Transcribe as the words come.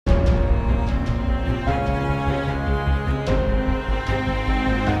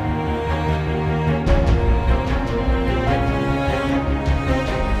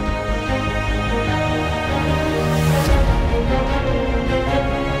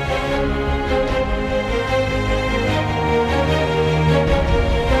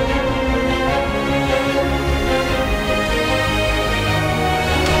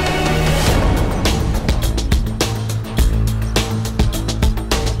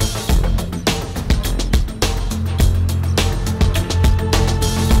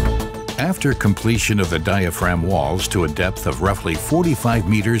After completion of the diaphragm walls to a depth of roughly 45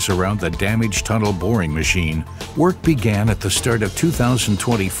 meters around the damaged tunnel boring machine, work began at the start of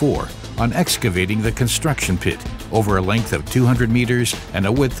 2024 on excavating the construction pit over a length of 200 meters and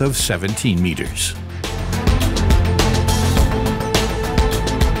a width of 17 meters.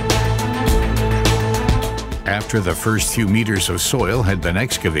 After the first few meters of soil had been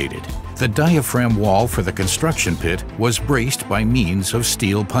excavated, the diaphragm wall for the construction pit was braced by means of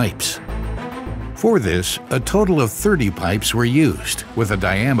steel pipes. For this, a total of 30 pipes were used, with a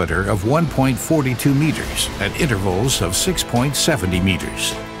diameter of 1.42 meters at intervals of 6.70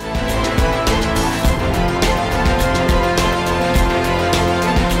 meters.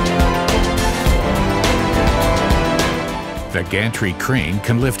 The gantry crane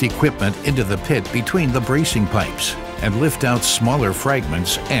can lift equipment into the pit between the bracing pipes and lift out smaller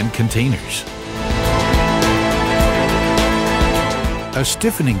fragments and containers. A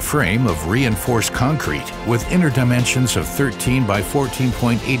stiffening frame of reinforced concrete with inner dimensions of 13 by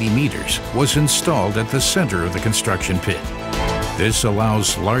 14.80 meters was installed at the center of the construction pit. This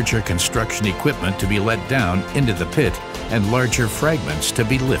allows larger construction equipment to be let down into the pit and larger fragments to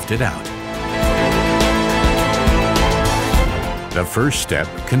be lifted out. The first step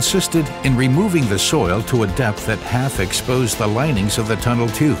consisted in removing the soil to a depth that half exposed the linings of the tunnel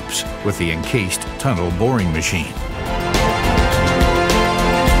tubes with the encased tunnel boring machine.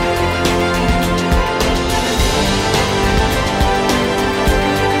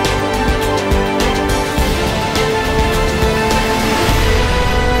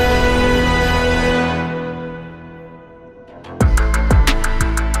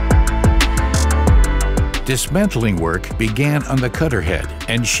 Dismantling work began on the cutter head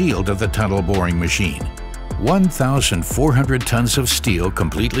and shield of the tunnel boring machine. 1,400 tons of steel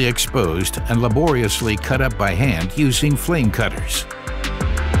completely exposed and laboriously cut up by hand using flame cutters.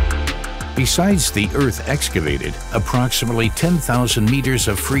 Besides the earth excavated, approximately 10,000 meters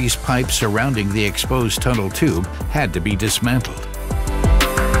of freeze pipe surrounding the exposed tunnel tube had to be dismantled.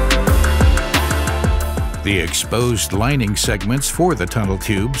 The exposed lining segments for the tunnel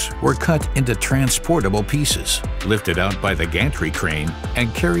tubes were cut into transportable pieces, lifted out by the gantry crane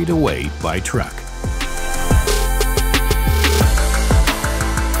and carried away by truck.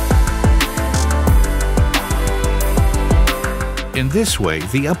 In this way,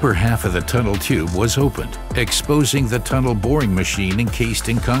 the upper half of the tunnel tube was opened, exposing the tunnel boring machine encased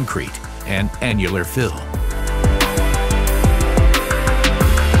in concrete and annular fill.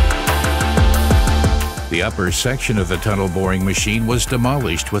 The upper section of the tunnel boring machine was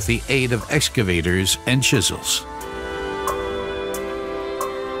demolished with the aid of excavators and chisels.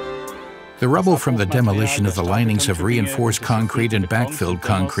 The rubble from the demolition of the linings of reinforced concrete and backfilled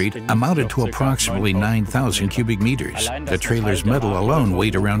concrete amounted to approximately 9,000 cubic meters. The trailer's metal alone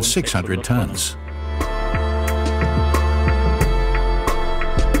weighed around 600 tons.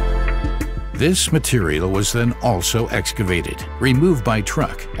 This material was then also excavated, removed by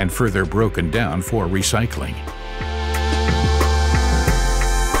truck, and further broken down for recycling.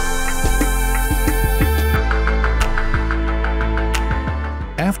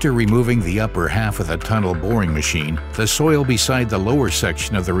 After removing the upper half of the tunnel boring machine, the soil beside the lower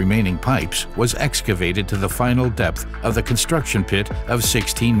section of the remaining pipes was excavated to the final depth of the construction pit of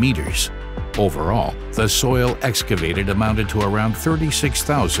 16 meters. Overall, the soil excavated amounted to around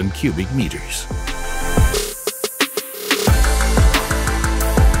 36,000 cubic meters.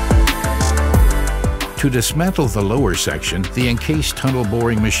 To dismantle the lower section, the encased tunnel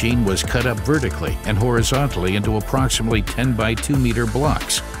boring machine was cut up vertically and horizontally into approximately 10 by 2 meter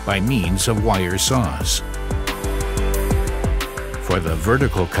blocks by means of wire saws. For the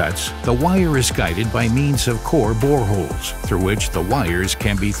vertical cuts, the wire is guided by means of core boreholes through which the wires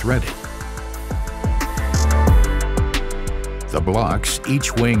can be threaded. The blocks,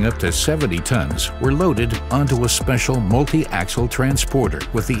 each weighing up to 70 tons, were loaded onto a special multi-axle transporter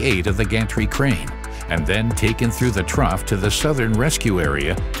with the aid of the gantry crane, and then taken through the trough to the southern rescue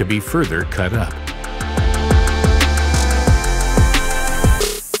area to be further cut up.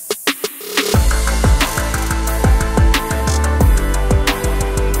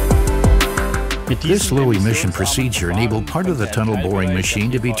 This low-emission procedure enabled part of the tunnel boring machine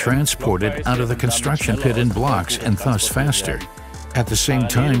to be transported out of the construction pit in blocks and thus faster. At the same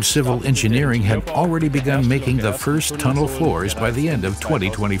time, civil engineering had already begun making the first tunnel floors by the end of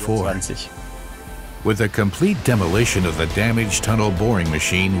 2024. With the complete demolition of the damaged tunnel boring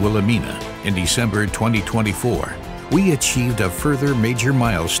machine Wilhelmina in December 2024, we achieved a further major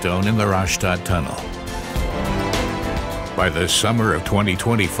milestone in the Rastatt Tunnel. By the summer of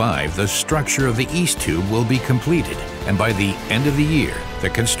 2025, the structure of the east tube will be completed, and by the end of the year, The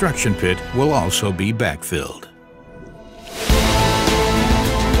construction pit will also be backfilled.